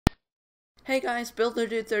Hey guys,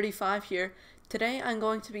 BuilderDude35 here. Today I'm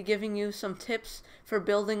going to be giving you some tips for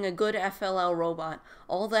building a good FLL robot.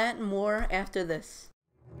 All that and more after this.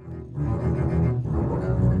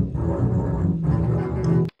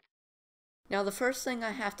 Now the first thing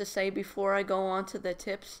I have to say before I go on to the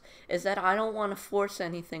tips is that I don't want to force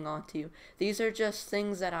anything onto you. These are just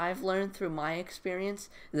things that I've learned through my experience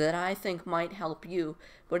that I think might help you.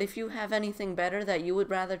 But if you have anything better that you would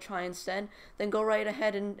rather try instead, then go right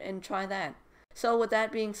ahead and try that. So with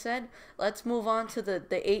that being said, let's move on to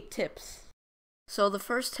the 8 tips. So the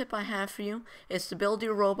first tip I have for you is to build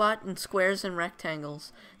your robot in squares and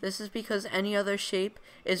rectangles. This is because any other shape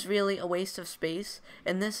is really a waste of space,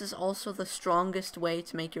 and this is also the strongest way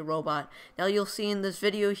to make your robot. Now you'll see in this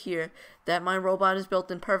video here that my robot is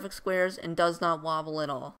built in perfect squares and does not wobble at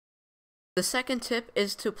all. The second tip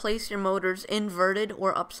is to place your motors inverted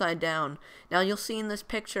or upside down. Now you'll see in this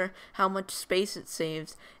picture how much space it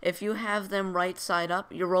saves. If you have them right side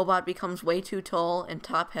up, your robot becomes way too tall and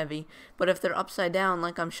top heavy, but if they're upside down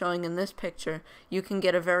like I'm showing in this picture, you can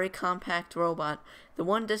get a very compact robot. The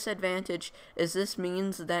one disadvantage is this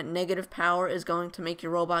means that negative power is going to make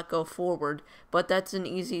your robot go forward, but that's an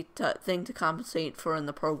easy thing to compensate for in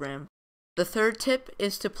the program. The third tip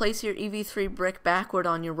is to place your EV3 brick backward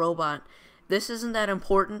on your robot. This isn't that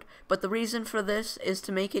important, but the reason for this is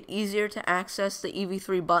to make it easier to access the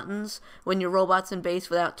EV3 buttons when your robot's in base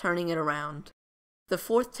without turning it around. The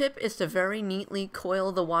fourth tip is to very neatly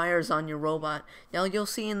coil the wires on your robot. Now you'll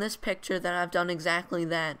see in this picture that I've done exactly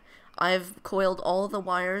that. I've coiled all the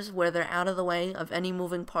wires where they're out of the way of any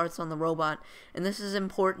moving parts on the robot, and this is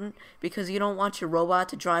important because you don't want your robot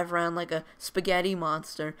to drive around like a spaghetti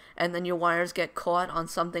monster and then your wires get caught on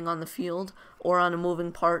something on the field or on a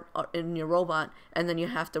moving part in your robot and then you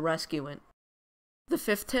have to rescue it. The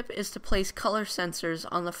fifth tip is to place color sensors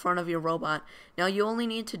on the front of your robot. Now you only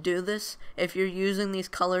need to do this if you're using these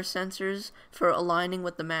color sensors for aligning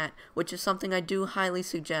with the mat, which is something I do highly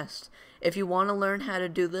suggest. If you want to learn how to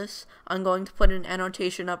do this, I'm going to put an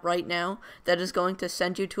annotation up right now that is going to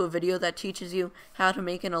send you to a video that teaches you how to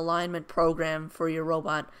make an alignment program for your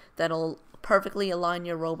robot that'll perfectly align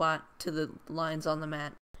your robot to the lines on the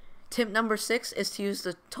mat. Tip number 6 is to use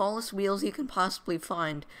the tallest wheels you can possibly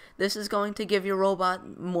find. This is going to give your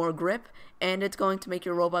robot more grip, and it's going to make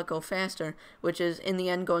your robot go faster, which is in the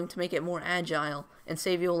end going to make it more agile and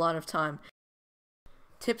save you a lot of time.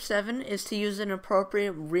 Tip 7 is to use an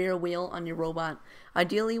appropriate rear wheel on your robot.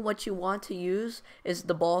 Ideally what you want to use is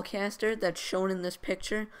the ball caster that's shown in this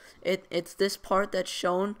picture. It's this part that's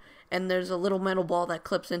shown, and there's a little metal ball that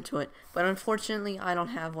clips into it, but unfortunately I don't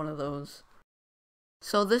have one of those.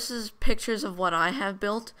 So this is pictures of what I have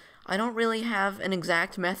built. I don't really have an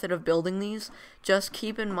exact method of building these. Just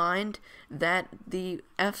keep in mind that the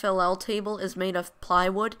FLL table is made of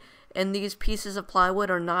plywood, and these pieces of plywood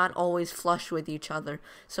are not always flush with each other.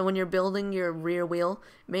 So when you're building your rear wheel,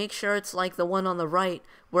 make sure it's like the one on the right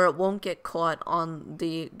where it won't get caught on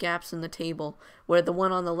the gaps in the table, where the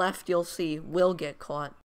one on the left you'll see will get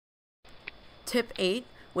caught. Tip 8,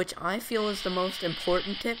 which I feel is the most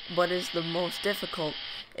important tip, but is the most difficult,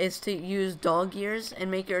 is to use dog ears and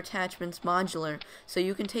make your attachments modular, so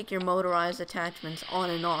you can take your motorized attachments on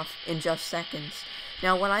and off in just seconds.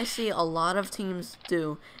 Now what I see a lot of teams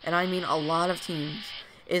do, and I mean a lot of teams,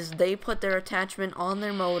 is they put their attachment on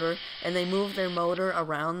their motor, and they move their motor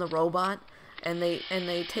around the robot, and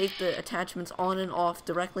they take the attachments on and off,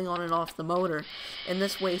 directly on and off the motor, and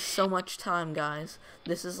this wastes so much time, guys.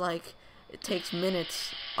 This is like, it takes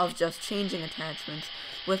minutes of just changing attachments.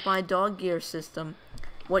 With my dog gear system,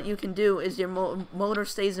 what you can do is your motor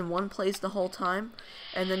stays in one place the whole time,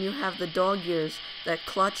 and then you have the dog gears that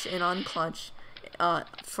clutch and unclutch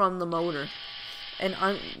from the motor. And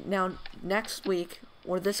now next week,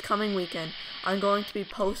 or this coming weekend, I'm going to be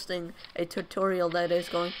posting a tutorial that is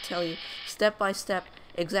going to tell you step by step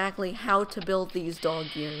exactly how to build these dog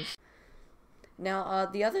gears. Now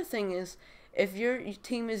the other thing is, if your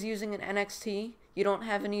team is using an NXT, you don't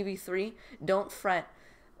have an EV3, don't fret.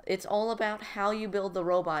 It's all about how you build the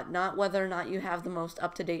robot, not whether or not you have the most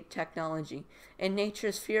up-to-date technology. In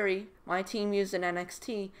Nature's Fury, my team used an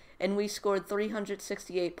NXT, and we scored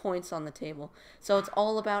 368 points on the table. So it's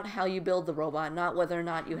all about how you build the robot, not whether or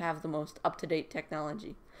not you have the most up-to-date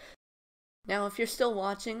technology. Now, if you're still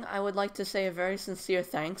watching, I would like to say a very sincere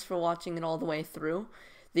thanks for watching it all the way through.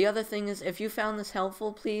 The other thing is, if you found this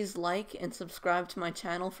helpful, please like and subscribe to my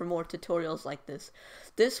channel for more tutorials like this.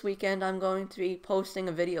 This weekend I'm going to be posting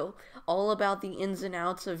a video all about the ins and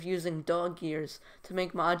outs of using dog gears to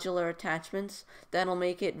make modular attachments. That'll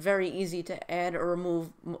make it very easy to add or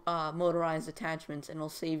remove motorized attachments, and it'll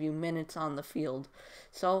save you minutes on the field.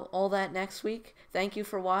 So all that next week. Thank you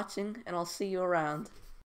for watching, and I'll see you around.